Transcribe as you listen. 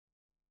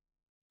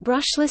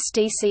Brushless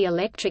DC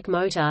electric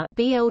motor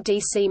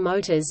 (BLDC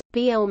motors,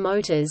 BL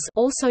motors),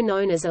 also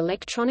known as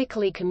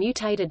electronically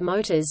commutated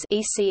motors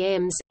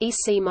 (ECMs,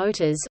 EC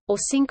motors), or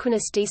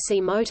synchronous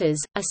DC motors,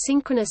 are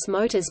synchronous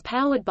motors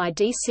powered by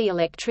DC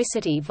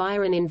electricity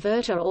via an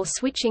inverter or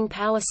switching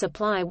power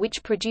supply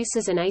which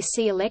produces an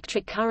AC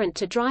electric current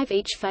to drive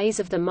each phase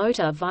of the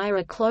motor via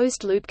a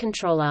closed-loop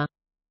controller.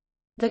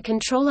 The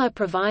controller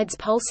provides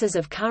pulses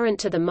of current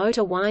to the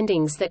motor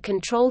windings that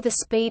control the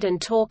speed and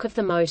torque of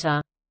the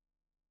motor.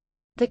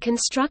 The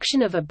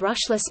construction of a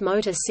brushless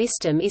motor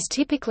system is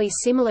typically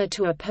similar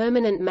to a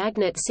permanent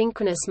magnet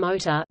synchronous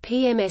motor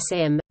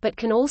 (PMSM), but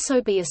can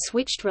also be a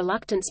switched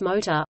reluctance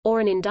motor,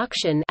 or an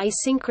induction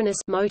asynchronous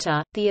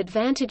motor. The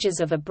advantages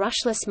of a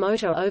brushless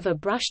motor over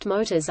brushed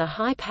motors are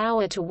high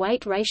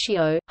power-to-weight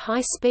ratio,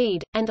 high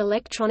speed, and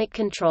electronic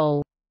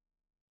control.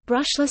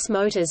 Brushless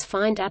motors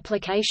find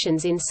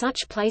applications in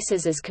such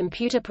places as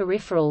computer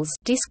peripherals,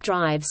 disk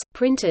drives,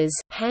 printers,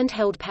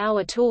 handheld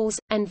power tools,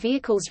 and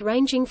vehicles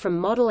ranging from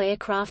model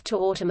aircraft to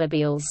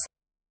automobiles.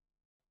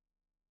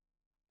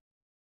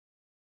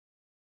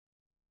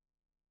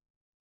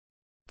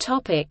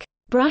 Topic: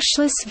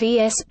 Brushless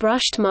vs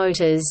brushed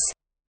motors.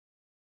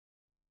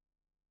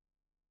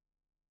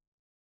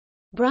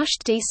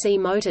 Brushed DC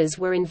motors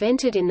were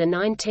invented in the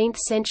 19th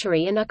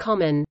century and are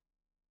common.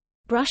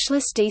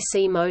 Brushless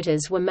DC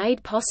motors were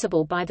made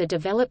possible by the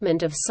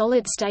development of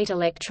solid-state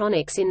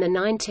electronics in the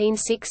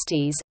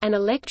 1960s. An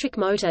electric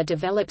motor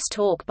develops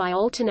torque by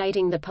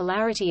alternating the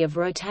polarity of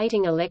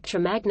rotating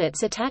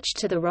electromagnets attached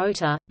to the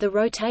rotor, the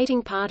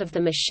rotating part of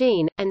the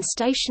machine, and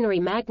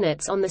stationary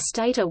magnets on the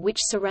stator which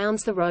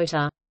surrounds the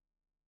rotor.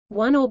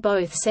 One or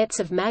both sets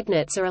of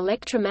magnets are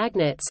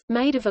electromagnets,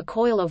 made of a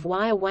coil of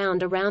wire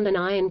wound around an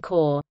iron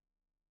core.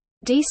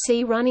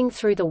 DC running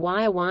through the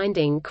wire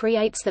winding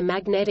creates the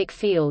magnetic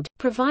field,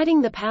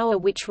 providing the power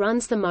which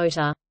runs the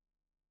motor.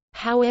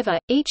 However,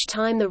 each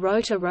time the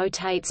rotor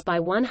rotates by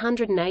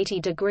 180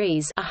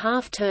 degrees, a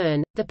half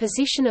turn, the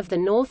position of the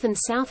north and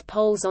south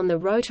poles on the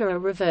rotor are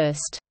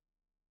reversed.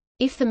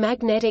 If the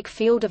magnetic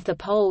field of the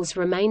poles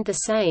remained the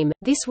same,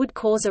 this would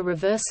cause a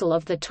reversal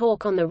of the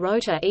torque on the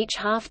rotor each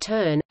half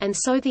turn, and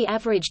so the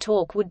average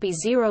torque would be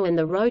zero and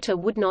the rotor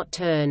would not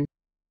turn.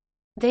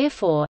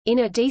 Therefore, in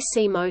a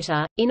DC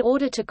motor, in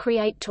order to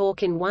create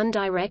torque in one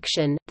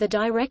direction, the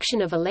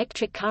direction of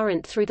electric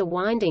current through the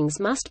windings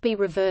must be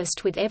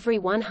reversed with every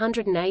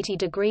 180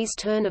 degrees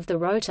turn of the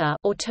rotor,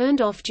 or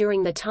turned off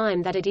during the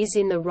time that it is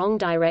in the wrong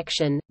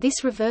direction.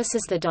 This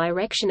reverses the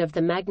direction of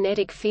the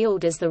magnetic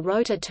field as the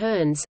rotor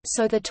turns,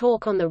 so the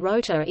torque on the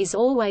rotor is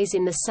always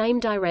in the same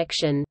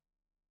direction.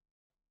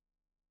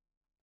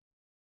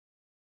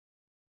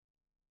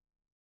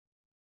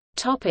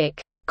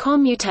 Topic: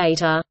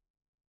 Commutator.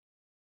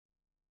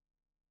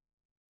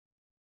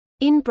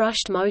 In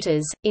brushed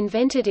motors,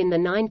 invented in the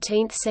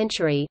 19th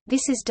century,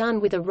 this is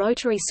done with a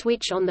rotary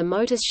switch on the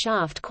motor's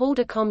shaft called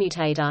a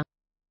commutator.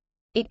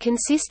 It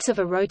consists of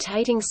a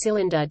rotating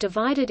cylinder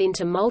divided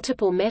into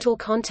multiple metal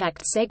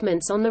contact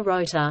segments on the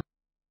rotor.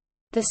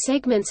 The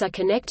segments are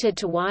connected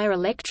to wire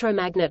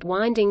electromagnet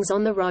windings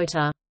on the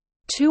rotor.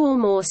 Two or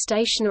more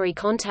stationary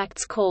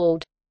contacts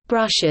called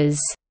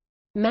brushes,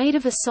 made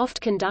of a soft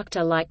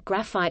conductor like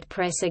graphite,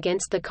 press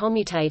against the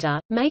commutator,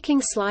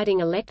 making sliding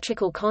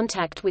electrical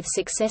contact with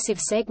successive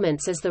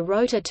segments as the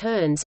rotor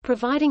turns,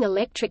 providing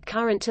electric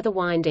current to the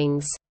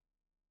windings.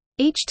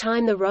 Each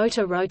time the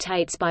rotor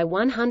rotates by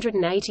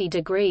 180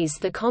 degrees,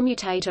 the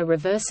commutator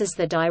reverses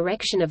the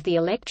direction of the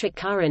electric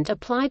current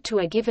applied to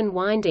a given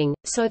winding,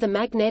 so the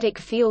magnetic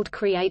field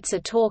creates a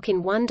torque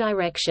in one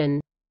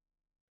direction.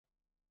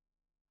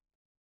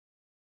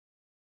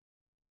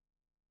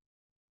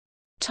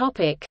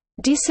 Topic: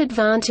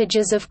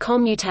 Disadvantages of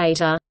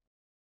commutator.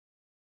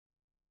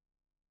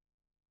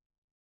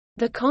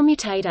 The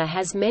commutator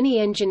has many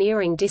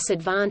engineering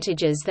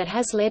disadvantages that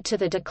has led to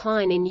the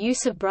decline in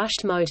use of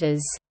brushed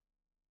motors.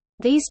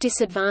 These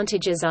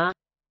disadvantages are: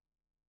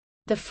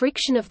 the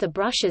friction of the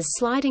brushes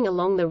sliding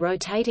along the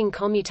rotating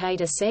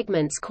commutator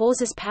segments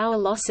causes power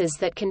losses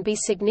that can be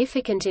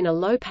significant in a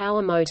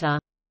low-power motor.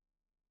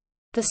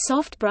 The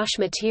soft brush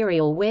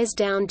material wears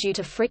down due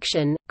to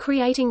friction,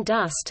 creating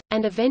dust,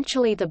 and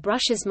eventually the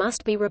brushes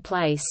must be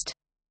replaced.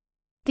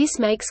 This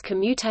makes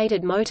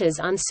commutated motors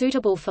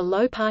unsuitable for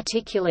low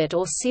particulate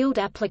or sealed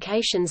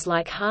applications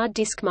like hard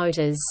disk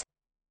motors.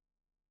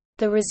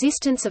 The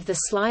resistance of the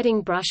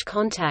sliding brush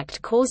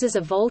contact causes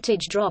a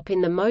voltage drop in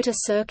the motor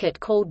circuit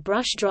called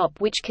brush drop,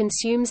 which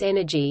consumes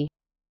energy.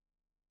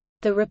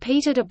 The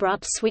repeated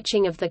abrupt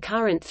switching of the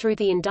current through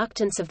the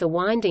inductance of the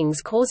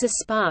windings causes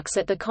sparks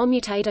at the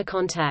commutator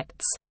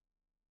contacts.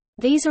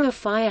 These are a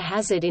fire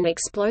hazard in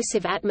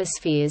explosive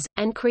atmospheres,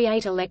 and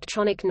create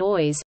electronic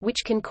noise,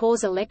 which can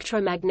cause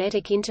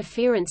electromagnetic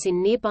interference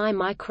in nearby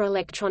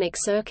microelectronic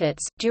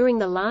circuits. During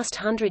the last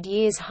 100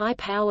 years,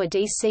 high-power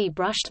DC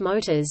brushed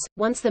motors,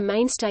 once the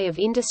mainstay of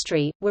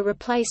industry, were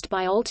replaced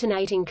by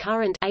alternating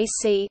current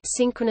 (AC)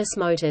 synchronous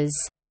motors.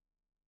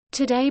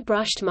 Today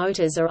brushed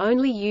motors are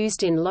only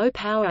used in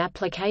low-power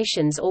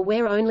applications or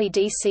where only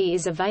DC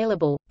is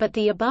available, but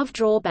the above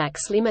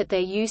drawbacks limit their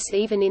use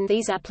even in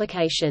these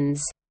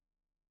applications.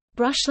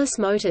 Brushless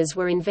motors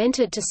were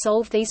invented to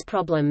solve these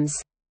problems.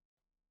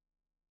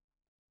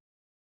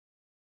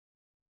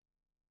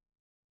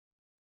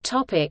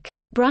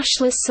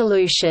 Brushless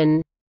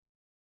solution.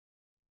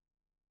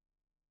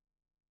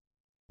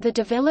 The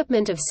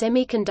development of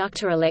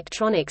semiconductor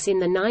electronics in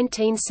the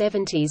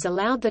 1970s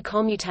allowed the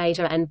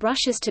commutator and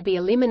brushes to be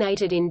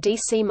eliminated in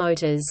DC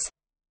motors.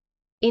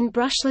 In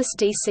brushless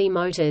DC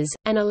motors,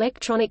 an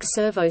electronic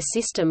servo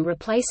system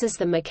replaces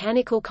the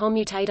mechanical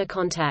commutator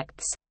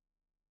contacts.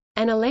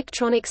 An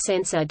electronic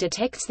sensor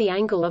detects the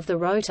angle of the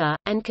rotor,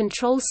 and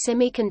controls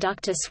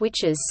semiconductor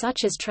switches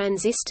such as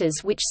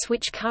transistors which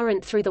switch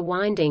current through the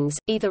windings,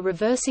 either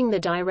reversing the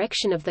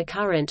direction of the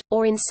current,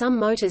 or in some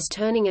motors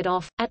turning it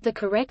off, at the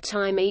correct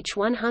time each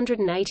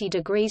 180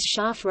 degrees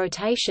shaft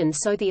rotation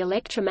so the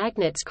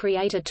electromagnets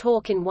create a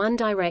torque in one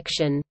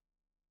direction.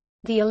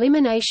 The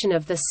elimination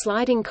of the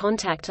sliding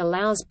contact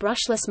allows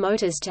brushless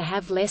motors to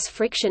have less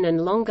friction and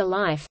longer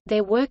life.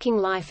 Their working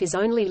life is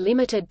only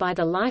limited by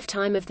the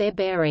lifetime of their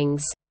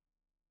bearings.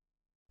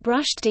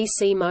 Brushed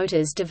DC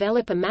motors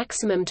develop a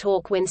maximum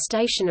torque when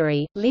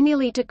stationary,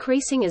 linearly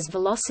decreasing as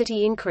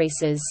velocity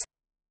increases.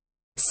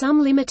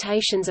 Some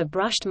limitations of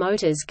brushed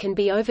motors can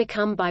be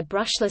overcome by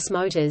brushless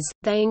motors.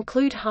 They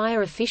include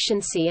higher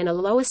efficiency and a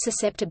lower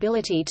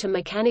susceptibility to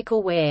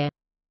mechanical wear.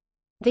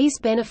 These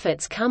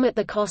benefits come at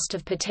the cost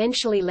of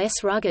potentially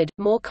less rugged,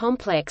 more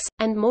complex,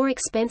 and more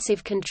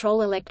expensive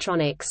control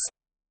electronics.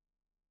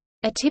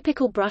 A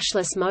typical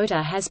brushless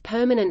motor has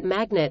permanent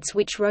magnets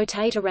which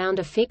rotate around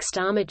a fixed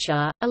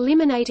armature,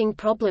 eliminating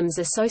problems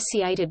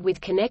associated with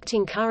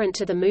connecting current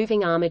to the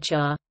moving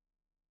armature.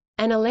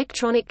 An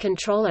electronic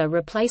controller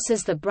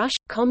replaces the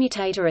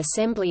brush-commutator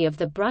assembly of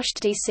the brushed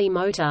DC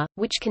motor,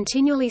 which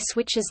continually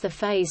switches the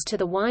phase to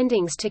the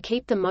windings to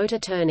keep the motor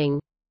turning.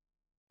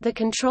 The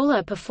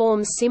controller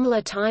performs similar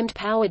timed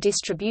power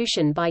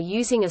distribution by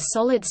using a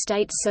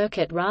solid-state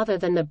circuit rather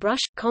than the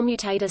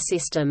brush-commutator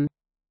system.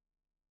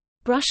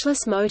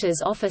 Brushless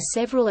motors offer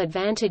several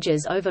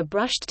advantages over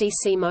brushed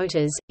DC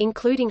motors,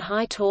 including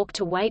high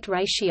torque-to-weight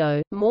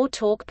ratio, more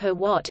torque per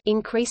watt,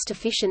 increased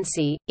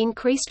efficiency,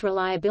 increased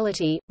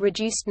reliability,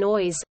 reduced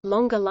noise,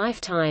 longer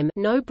lifetime,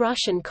 no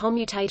brush and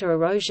commutator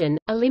erosion,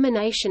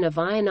 elimination of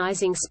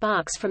ionizing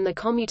sparks from the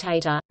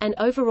commutator, and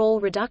overall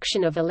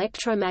reduction of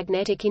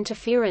electromagnetic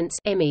interference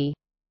 (EMI).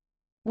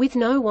 With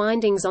no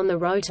windings on the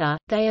rotor,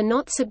 they are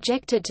not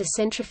subjected to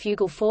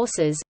centrifugal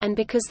forces, and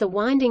because the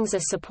windings are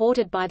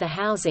supported by the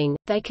housing,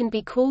 they can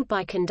be cooled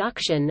by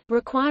conduction,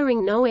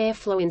 requiring no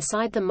airflow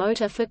inside the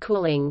motor for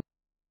cooling.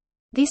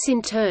 This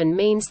in turn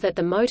means that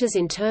the motor's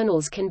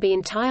internals can be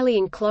entirely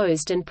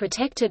enclosed and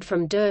protected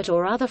from dirt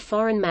or other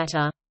foreign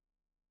matter.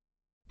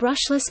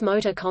 Brushless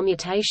motor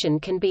commutation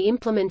can be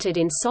implemented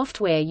in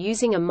software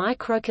using a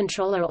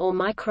microcontroller or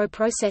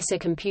microprocessor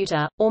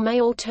computer, or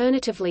may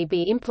alternatively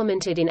be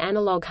implemented in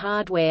analog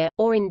hardware,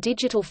 or in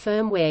digital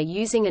firmware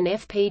using an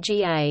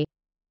FPGA.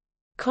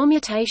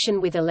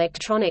 Commutation with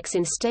electronics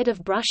instead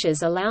of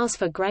brushes allows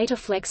for greater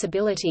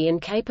flexibility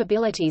and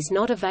capabilities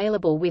not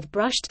available with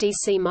brushed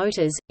DC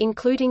motors,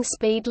 including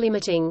speed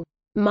limiting,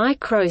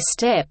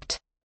 micro-stepped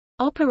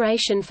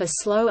operation for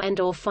slow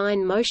and/or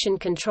fine motion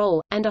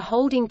control, and a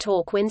holding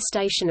torque when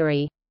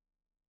stationary.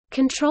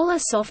 Controller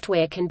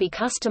software can be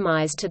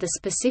customized to the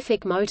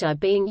specific motor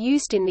being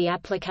used in the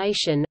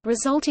application,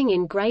 resulting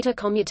in greater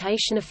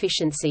commutation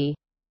efficiency.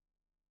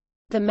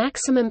 The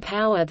maximum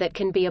power that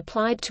can be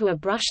applied to a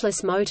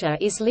brushless motor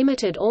is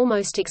limited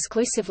almost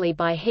exclusively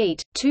by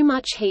heat. Too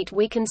much heat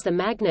weakens the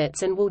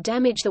magnets and will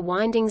damage the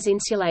winding's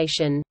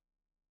insulation.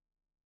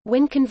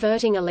 When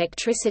converting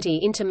electricity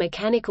into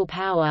mechanical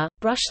power,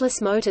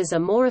 brushless motors are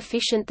more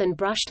efficient than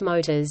brushed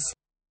motors.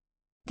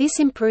 This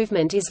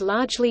improvement is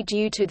largely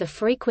due to the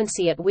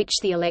frequency at which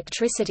the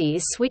electricity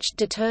is switched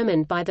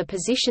determined by the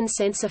position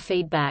sensor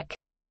feedback.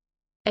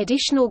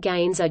 Additional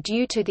gains are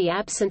due to the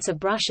absence of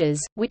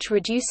brushes, which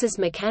reduces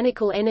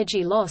mechanical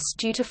energy loss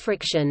due to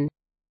friction.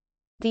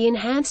 The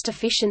enhanced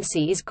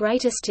efficiency is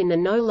greatest in the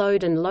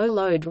no-load and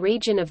low-load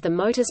region of the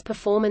motor's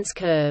performance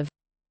curve.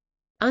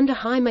 Under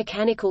high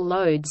mechanical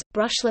loads,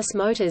 brushless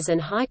motors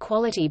and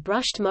high-quality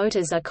brushed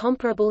motors are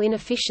comparable in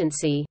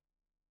efficiency.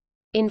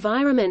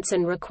 Environments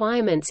and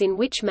requirements in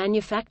which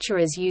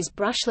manufacturers use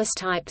brushless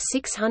Type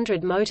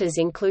 600 motors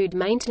include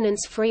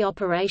maintenance-free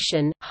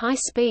operation, high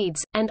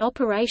speeds, and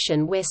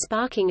operation where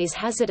sparking is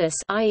hazardous,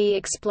 i.e.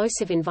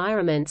 explosive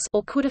environments,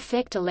 or could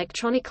affect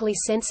electronically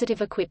sensitive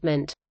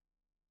equipment.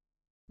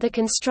 The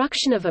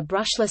construction of a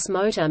brushless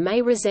motor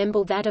may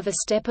resemble that of a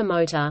stepper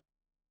motor.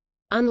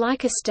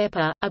 Unlike a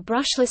stepper, a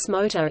brushless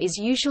motor is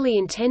usually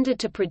intended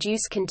to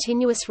produce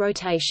continuous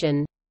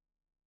rotation.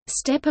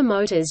 Stepper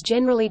motors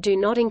generally do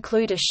not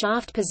include a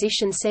shaft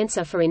position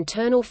sensor for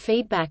internal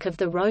feedback of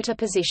the rotor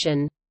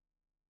position.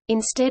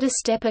 Instead, a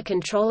stepper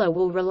controller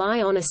will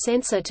rely on a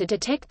sensor to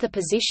detect the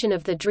position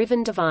of the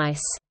driven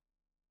device.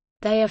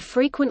 They are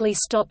frequently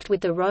stopped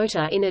with the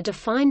rotor in a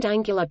defined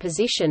angular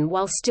position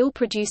while still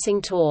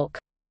producing torque.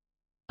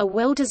 A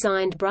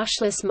well-designed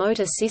brushless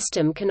motor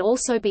system can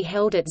also be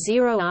held at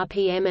 0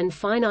 rpm and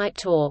finite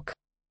torque.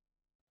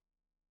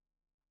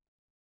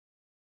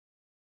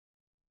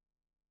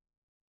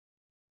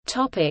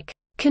 Topic: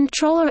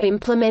 Controller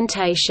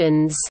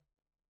implementations.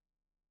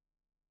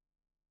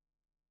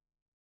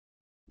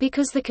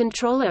 Because the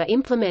controller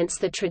implements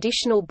the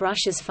traditional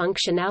brush's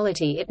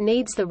functionality, it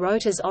needs the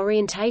rotor's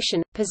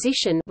orientation,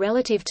 position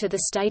relative to the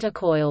stator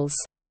coils.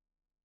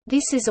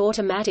 This is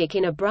automatic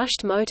in a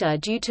brushed motor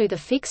due to the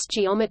fixed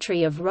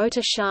geometry of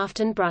rotor shaft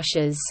and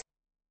brushes.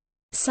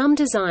 Some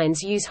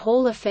designs use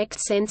Hall effect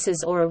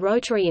sensors or a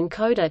rotary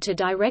encoder to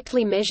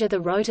directly measure the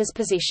rotor's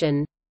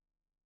position.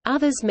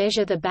 Others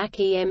measure the back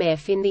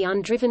EMF in the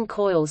undriven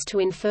coils to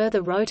infer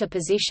the rotor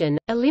position,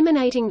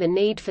 eliminating the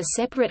need for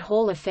separate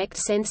Hall effect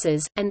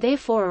sensors, and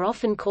therefore are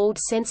often called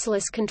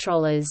sensorless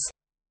controllers.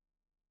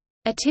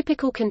 A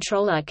typical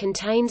controller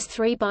contains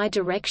 3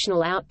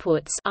 bidirectional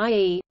outputs,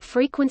 i.e.,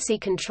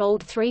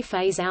 frequency-controlled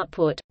 3-phase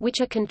output,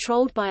 which are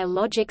controlled by a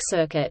logic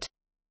circuit.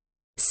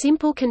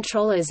 Simple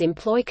controllers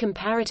employ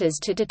comparators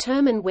to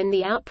determine when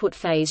the output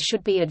phase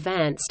should be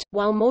advanced,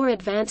 while more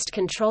advanced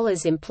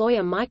controllers employ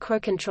a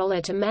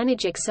microcontroller to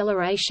manage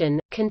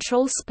acceleration,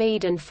 control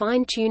speed and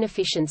fine-tune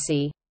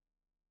efficiency.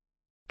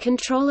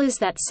 Controllers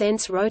that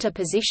sense rotor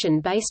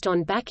position based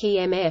on back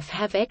EMF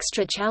have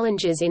extra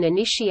challenges in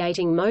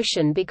initiating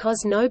motion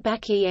because no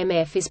back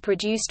EMF is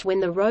produced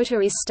when the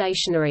rotor is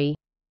stationary.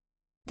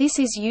 This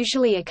is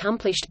usually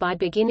accomplished by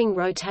beginning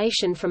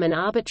rotation from an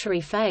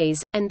arbitrary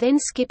phase, and then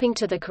skipping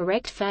to the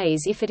correct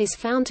phase if it is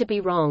found to be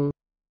wrong.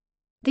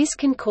 This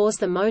can cause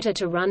the motor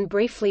to run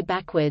briefly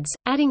backwards,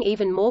 adding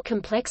even more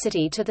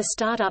complexity to the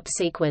startup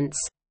sequence.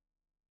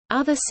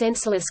 Other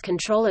sensorless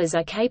controllers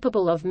are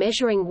capable of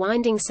measuring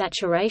winding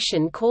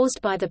saturation caused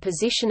by the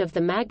position of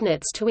the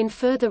magnets to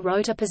infer the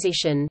rotor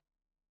position.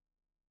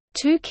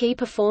 2 key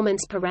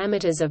performance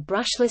parameters of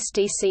brushless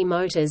DC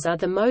motors are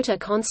the motor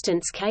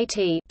constants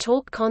kT,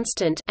 torque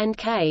constant, and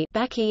K,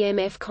 back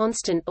EMF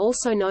constant,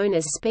 also known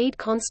as speed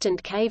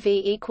constant kV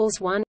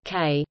equals 1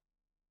 K.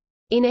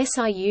 In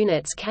SI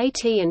units,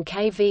 kT and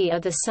kV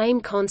are the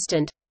same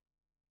constant.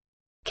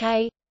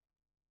 K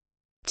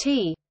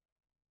T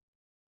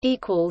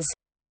equals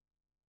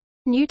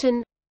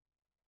Newton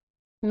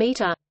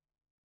meter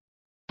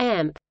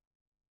amp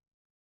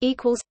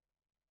equals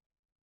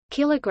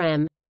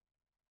kilogram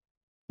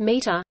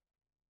meter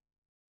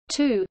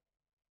 2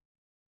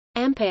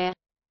 ampere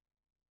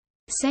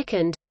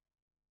second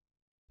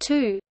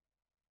 2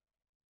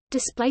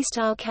 display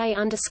style K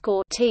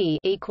underscore T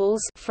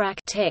equals frac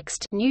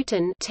text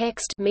Newton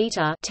text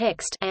meter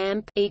text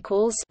amp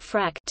equals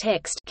frac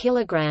text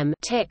kilogram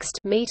text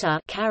meter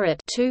caret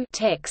 2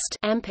 text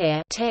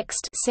ampere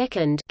text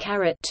second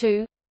caret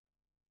 2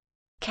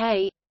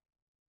 K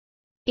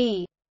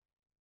E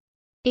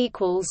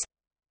equals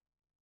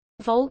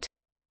volt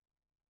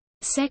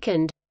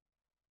second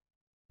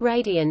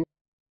radian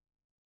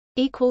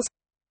equals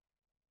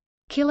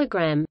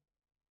kilogram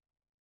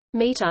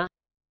meter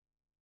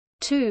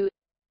 2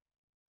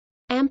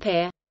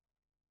 ampere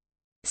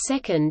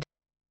second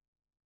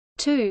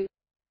 2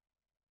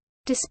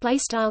 display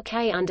style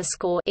K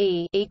underscore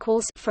E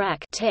equals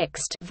frac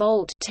text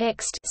volt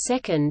text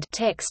second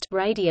text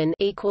radian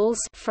equals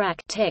frac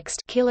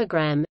text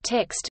kilogram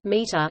text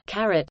meter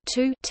caret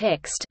 2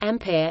 text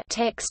ampere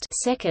text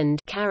second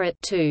caret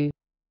 2.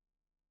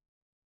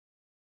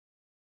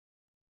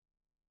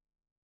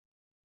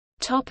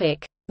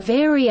 Topic: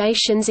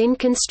 Variations in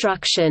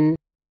construction.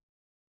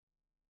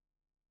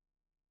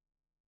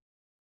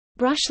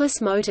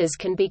 Brushless motors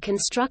can be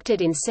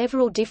constructed in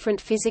several different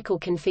physical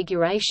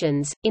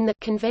configurations. In the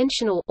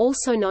conventional,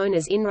 also known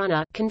as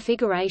inrunner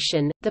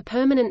configuration, the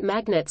permanent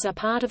magnets are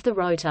part of the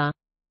rotor.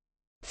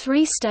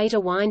 3 stator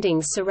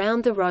windings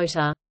surround the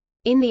rotor.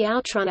 In the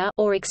outrunner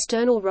or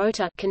external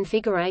rotor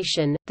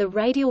configuration, the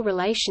radial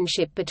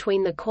relationship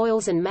between the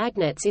coils and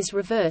magnets is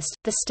reversed.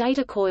 The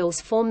stator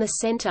coils form the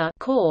center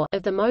core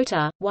of the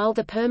motor, while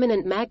the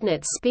permanent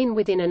magnets spin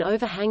within an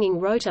overhanging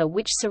rotor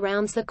which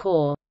surrounds the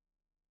core.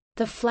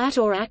 The flat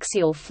or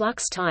axial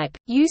flux type,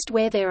 used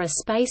where there are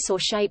space or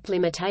shape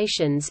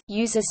limitations,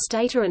 uses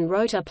stator and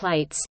rotor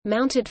plates,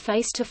 mounted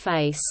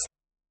face-to-face.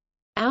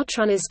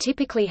 Outrunners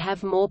typically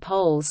have more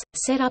poles,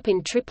 set up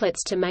in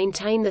triplets to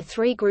maintain the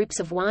 3 groups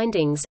of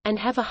windings, and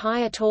have a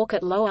higher torque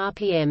at low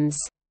RPMs.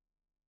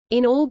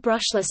 In all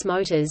brushless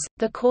motors,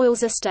 the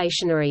coils are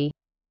stationary.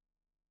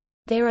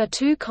 There are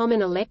 2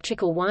 common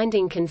electrical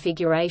winding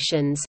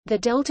configurations. The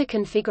delta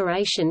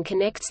configuration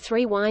connects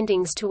 3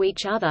 windings to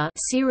each other,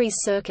 series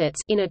circuits,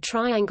 in a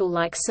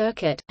triangle-like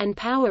circuit, and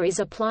power is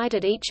applied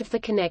at each of the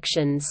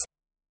connections.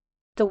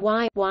 The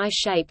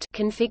Y-shaped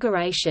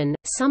configuration,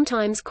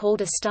 sometimes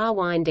called a star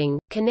winding,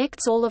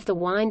 connects all of the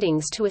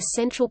windings to a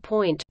central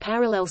point,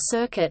 parallel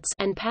circuits,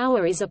 and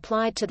power is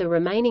applied to the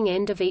remaining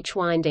end of each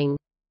winding.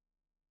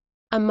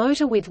 A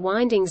motor with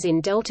windings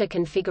in delta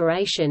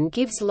configuration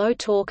gives low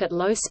torque at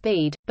low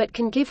speed, but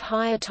can give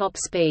higher top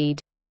speed.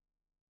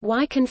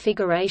 Y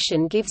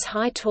configuration gives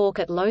high torque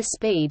at low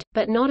speed,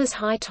 but not as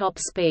high top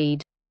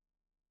speed.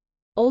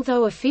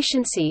 Although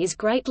efficiency is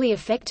greatly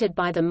affected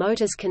by the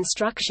motor's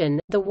construction,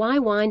 the Y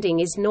winding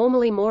is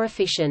normally more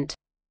efficient.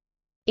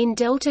 In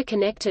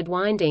delta-connected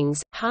windings,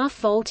 half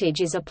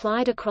voltage is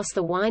applied across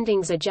the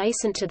windings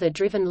adjacent to the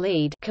driven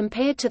lead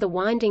compared to the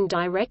winding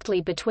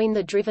directly between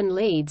the driven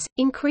leads,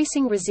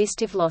 increasing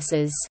resistive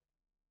losses.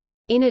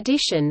 In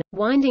addition,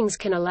 windings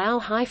can allow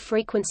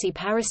high-frequency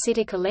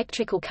parasitic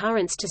electrical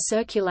currents to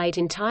circulate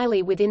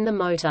entirely within the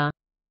motor.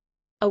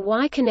 A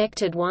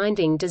Y-connected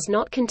winding does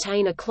not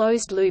contain a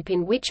closed loop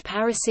in which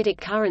parasitic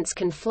currents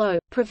can flow,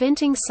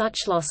 preventing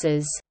such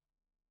losses.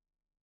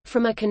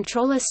 From a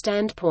controller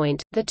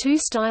standpoint, the two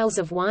styles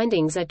of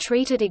windings are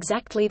treated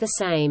exactly the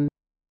same.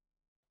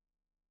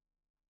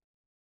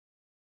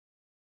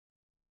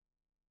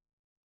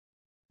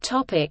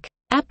 Topic: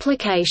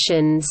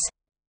 Applications.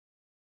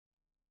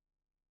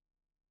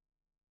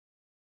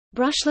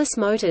 Brushless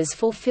motors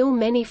fulfill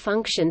many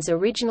functions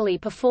originally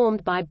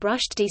performed by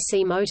brushed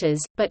DC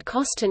motors, but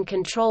cost and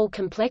control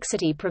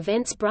complexity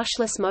prevents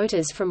brushless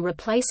motors from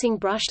replacing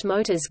brushed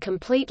motors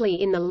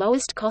completely in the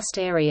lowest cost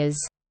areas.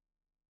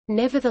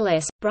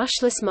 Nevertheless,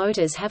 brushless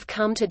motors have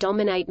come to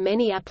dominate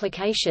many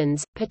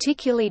applications,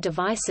 particularly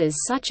devices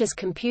such as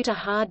computer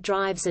hard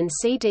drives and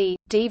CD,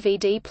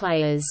 DVD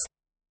players.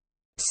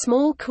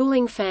 Small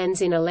cooling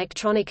fans in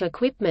electronic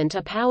equipment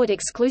are powered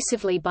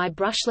exclusively by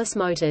brushless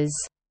motors.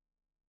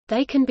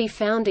 They can be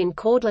found in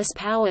cordless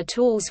power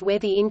tools where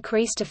the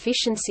increased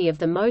efficiency of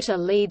the motor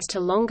leads to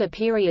longer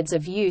periods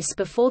of use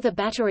before the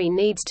battery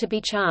needs to be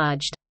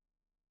charged.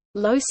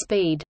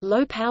 Low-speed,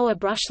 low-power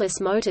brushless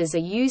motors are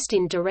used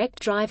in direct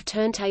drive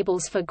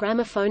turntables for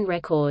gramophone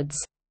records.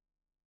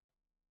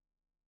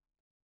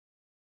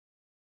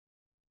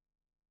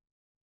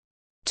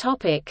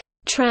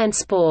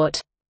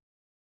 Transport.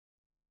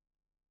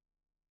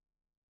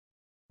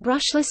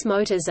 Brushless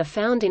motors are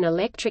found in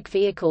electric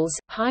vehicles,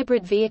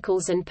 hybrid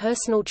vehicles and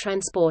personal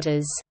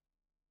transporters.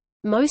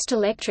 Most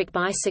electric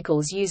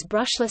bicycles use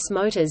brushless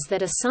motors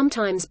that are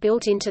sometimes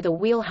built into the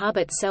wheel hub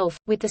itself,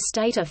 with the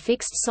stator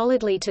fixed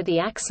solidly to the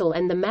axle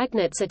and the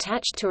magnets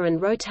attached to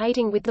and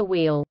rotating with the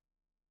wheel.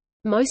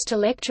 Most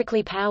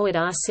electrically powered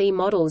RC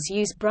models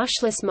use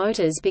brushless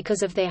motors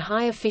because of their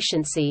high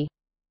efficiency.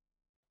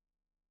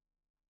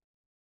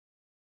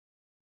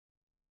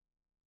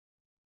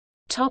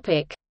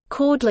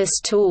 Cordless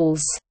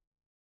tools.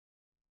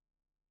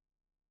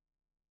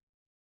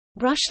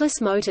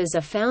 Brushless motors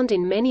are found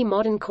in many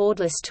modern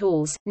cordless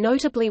tools,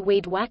 notably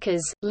weed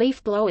whackers,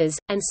 leaf blowers,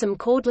 and some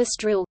cordless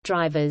drill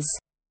drivers.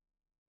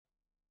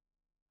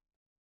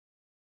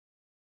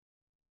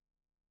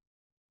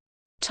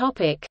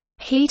 Topic: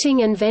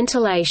 Heating and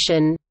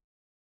ventilation.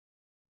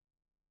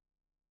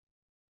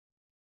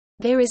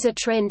 There is a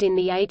trend in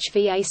the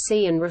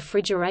HVAC and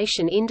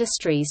refrigeration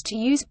industries to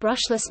use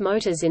brushless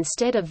motors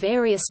instead of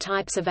various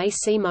types of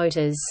AC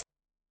motors.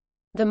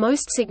 The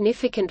most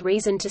significant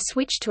reason to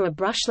switch to a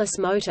brushless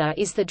motor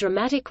is the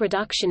dramatic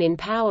reduction in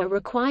power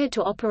required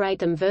to operate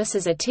them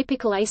versus a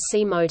typical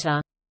AC motor.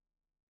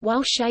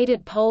 While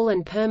shaded pole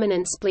and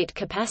permanent split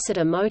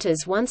capacitor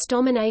motors once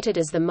dominated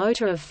as the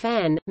motor of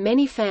fan,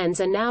 many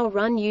fans are now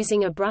run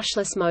using a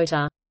brushless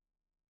motor.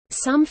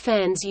 Some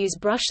fans use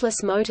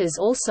brushless motors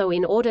also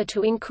in order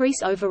to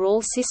increase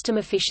overall system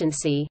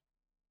efficiency.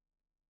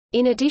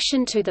 In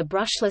addition to the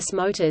brushless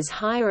motor's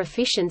higher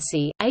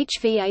efficiency,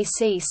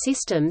 HVAC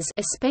systems,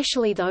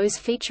 especially those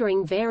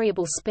featuring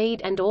variable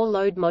speed and/or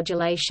load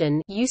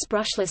modulation, use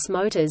brushless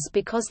motors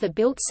because the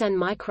built-in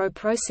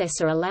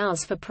microprocessor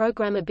allows for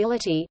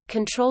programmability,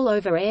 control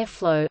over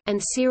airflow,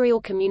 and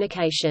serial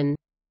communication.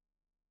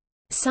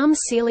 Some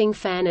ceiling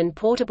fan and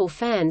portable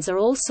fans are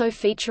also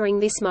featuring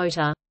this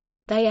motor.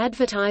 They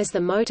advertise the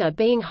motor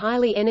being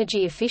highly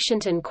energy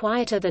efficient and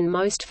quieter than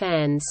most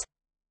fans.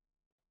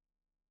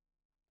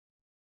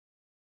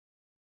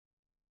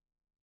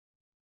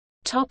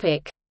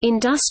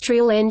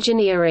 Industrial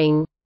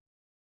engineering.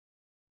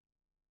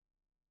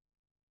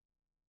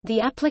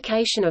 The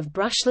application of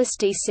brushless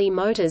DC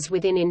motors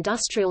within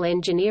industrial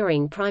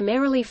engineering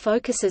primarily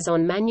focuses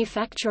on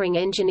manufacturing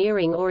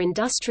engineering or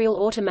industrial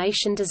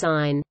automation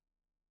design.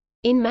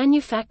 In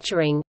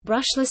manufacturing,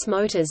 brushless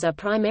motors are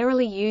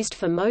primarily used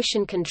for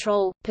motion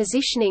control,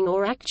 positioning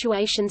or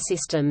actuation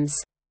systems.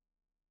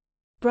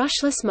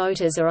 Brushless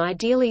motors are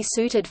ideally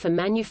suited for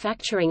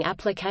manufacturing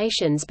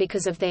applications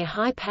because of their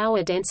high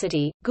power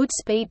density, good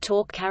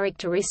speed-torque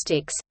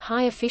characteristics,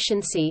 high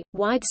efficiency,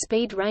 wide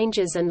speed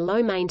ranges and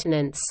low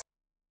maintenance.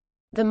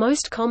 The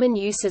most common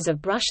uses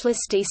of brushless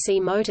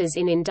DC motors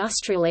in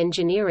industrial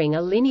engineering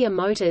are linear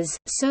motors,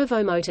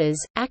 servomotors,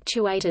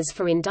 actuators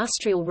for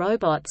industrial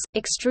robots,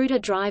 extruder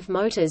drive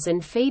motors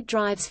and feed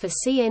drives for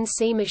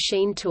CNC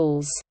machine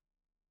tools.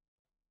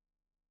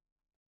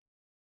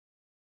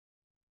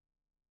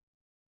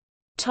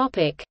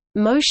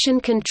 Motion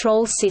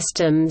control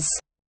systems.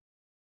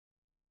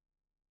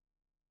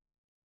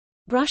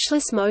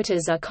 Brushless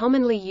motors are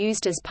commonly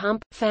used as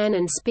pump, fan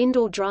and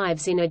spindle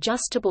drives in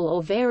adjustable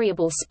or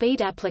variable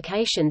speed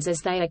applications, as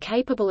they are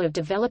capable of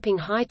developing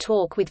high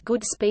torque with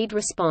good speed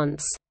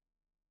response.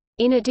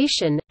 In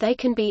addition, they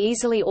can be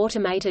easily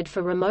automated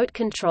for remote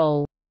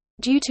control.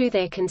 Due to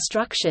their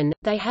construction,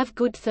 they have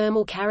good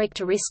thermal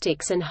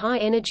characteristics and high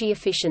energy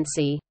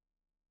efficiency.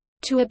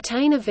 To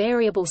obtain a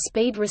variable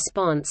speed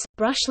response,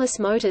 brushless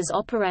motors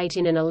operate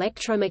in an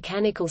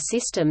electromechanical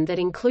system that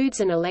includes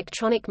an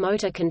electronic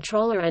motor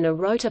controller and a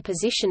rotor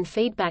position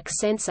feedback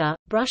sensor.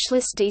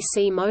 Brushless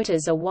DC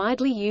motors are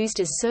widely used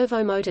as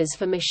servomotors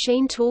for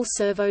machine tool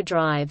servo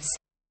drives.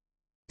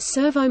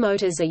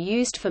 Servomotors are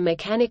used for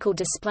mechanical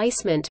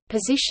displacement,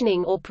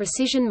 positioning or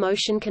precision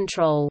motion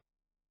control.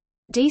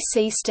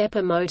 DC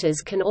stepper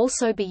motors can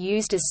also be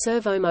used as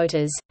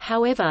servomotors,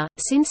 however,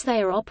 since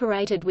they are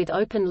operated with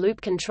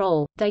open-loop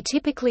control, they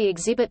typically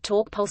exhibit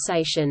torque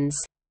pulsations.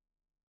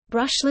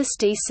 Brushless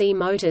DC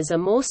motors are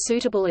more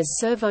suitable as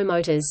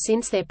servomotors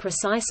since their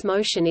precise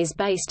motion is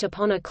based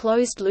upon a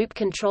closed-loop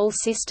control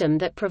system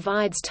that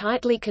provides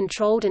tightly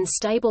controlled and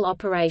stable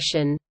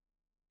operation.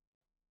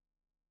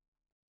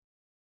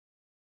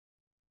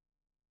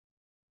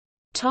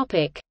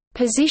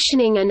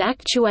 Positioning and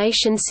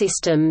actuation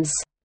systems.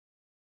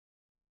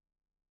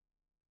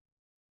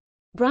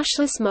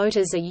 Brushless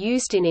motors are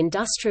used in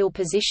industrial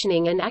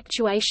positioning and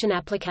actuation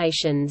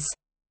applications.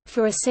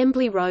 For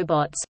assembly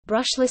robots,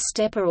 brushless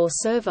stepper or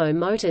servo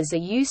motors are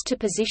used to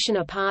position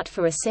a part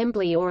for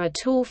assembly or a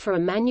tool for a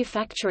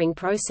manufacturing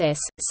process,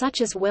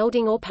 such as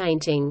welding or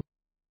painting.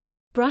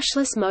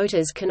 Brushless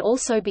motors can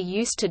also be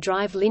used to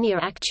drive linear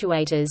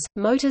actuators.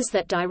 Motors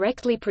that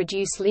directly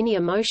produce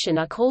linear motion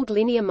are called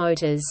linear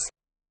motors.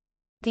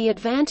 The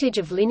advantage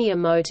of linear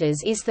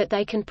motors is that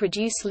they can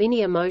produce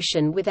linear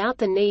motion without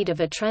the need of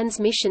a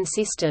transmission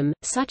system,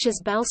 such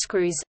as bell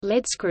screws,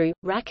 lead screw,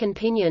 rack and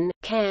pinion,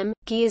 cam,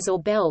 gears or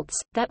belts,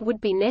 that would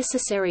be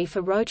necessary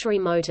for rotary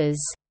motors.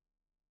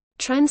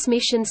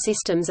 Transmission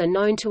systems are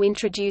known to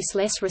introduce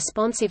less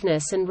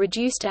responsiveness and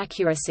reduced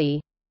accuracy.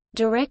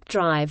 Direct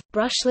drive,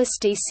 brushless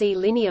DC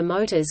linear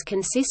motors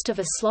consist of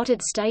a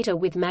slotted stator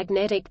with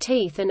magnetic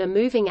teeth and a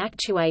moving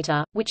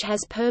actuator, which has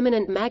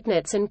permanent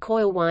magnets and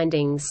coil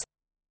windings.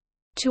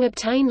 To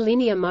obtain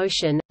linear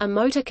motion, a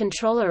motor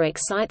controller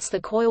excites the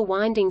coil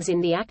windings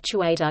in the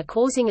actuator,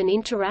 causing an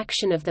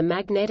interaction of the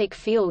magnetic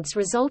fields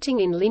resulting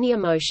in linear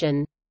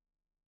motion.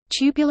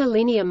 Tubular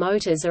linear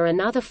motors are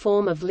another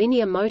form of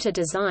linear motor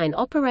design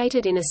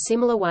operated in a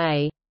similar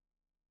way.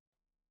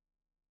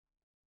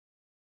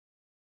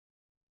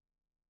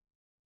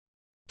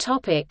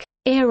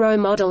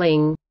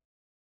 Aeromodelling.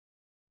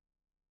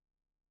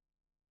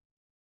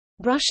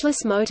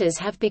 Brushless motors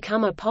have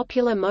become a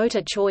popular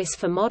motor choice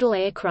for model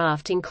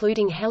aircraft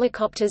including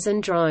helicopters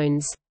and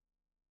drones.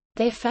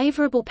 Their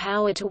favorable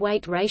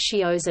power-to-weight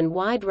ratios and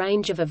wide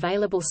range of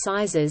available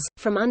sizes,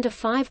 from under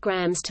 5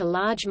 grams to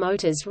large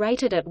motors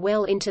rated at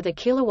well into the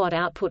kilowatt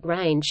output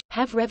range,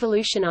 have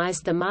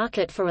revolutionized the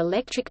market for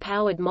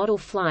electric-powered model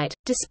flight,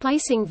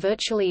 displacing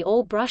virtually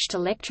all brushed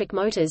electric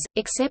motors,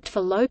 except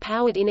for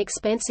low-powered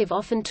inexpensive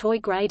often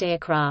toy-grade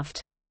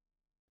aircraft.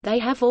 They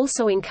have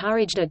also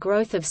encouraged a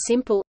growth of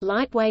simple,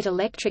 lightweight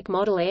electric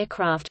model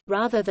aircraft,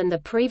 rather than the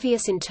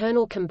previous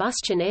internal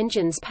combustion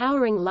engines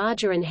powering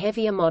larger and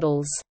heavier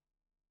models.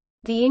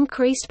 The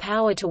increased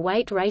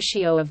power-to-weight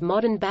ratio of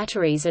modern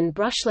batteries and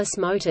brushless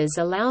motors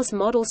allows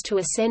models to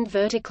ascend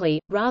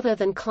vertically, rather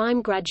than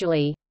climb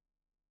gradually.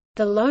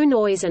 The low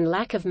noise and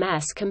lack of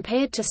mass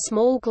compared to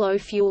small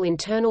glow-fuel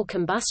internal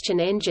combustion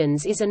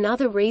engines is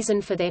another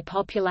reason for their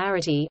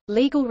popularity.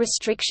 Legal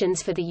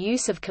restrictions for the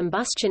use of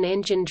combustion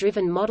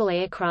engine-driven model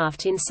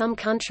aircraft in some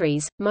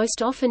countries,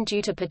 most often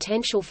due to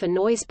potential for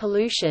noise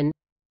pollution,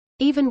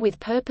 even with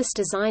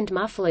purpose-designed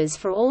mufflers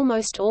for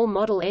almost all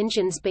model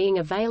engines being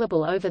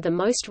available over the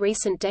most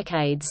recent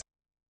decades,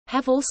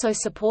 have also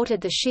supported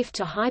the shift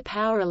to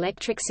high-power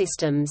electric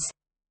systems.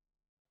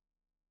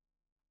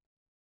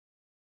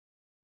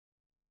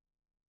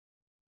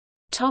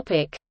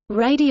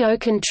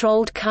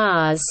 Radio-controlled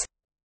cars.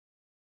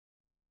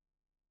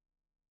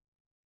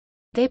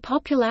 Their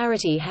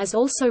popularity has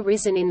also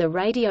risen in the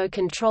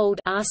radio-controlled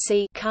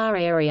RC car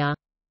area.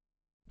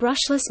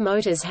 Brushless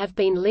motors have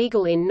been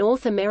legal in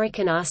North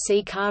American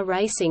RC car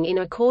racing in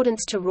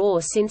accordance to law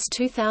since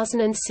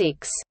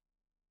 2006.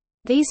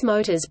 These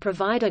motors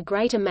provide a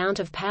great amount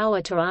of power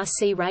to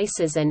RC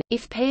racers and,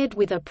 if paired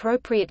with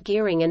appropriate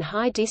gearing and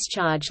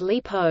high-discharge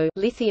LiPo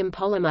lithium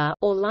polymer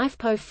or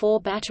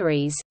LiFePO4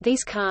 batteries,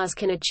 these cars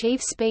can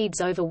achieve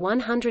speeds over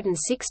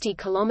 160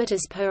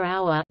 km per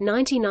hour,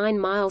 99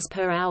 miles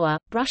per hour.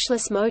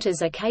 Brushless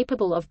motors are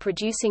capable of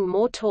producing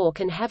more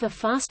torque and have a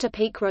faster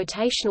peak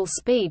rotational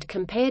speed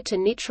compared to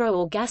nitro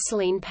or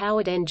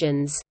gasoline-powered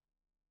engines.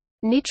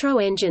 Nitro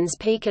engines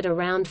peak at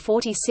around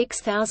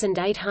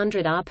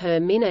 46,800 R per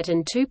minute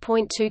and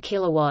 2.2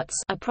 kilowatts,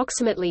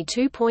 approximately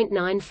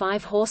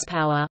 2.95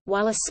 horsepower,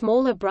 while a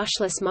smaller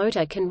brushless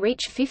motor can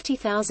reach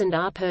 50,000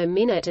 R per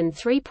minute and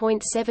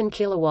 3.7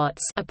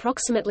 kilowatts,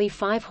 approximately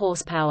 5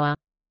 horsepower.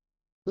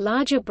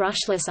 Larger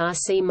brushless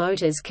RC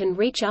motors can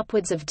reach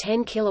upwards of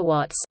 10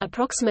 kilowatts,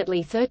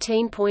 approximately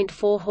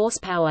 13.4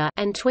 horsepower,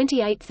 and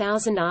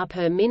 28,000 R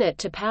per minute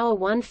to power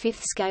 1/5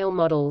 scale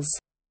models.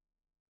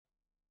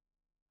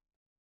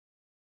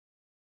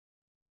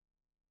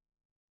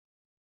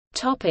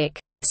 Topic: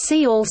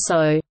 See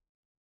also: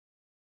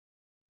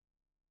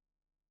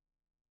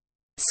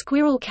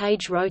 Squirrel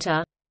cage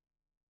rotor,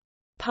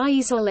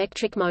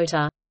 piezoelectric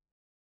motor.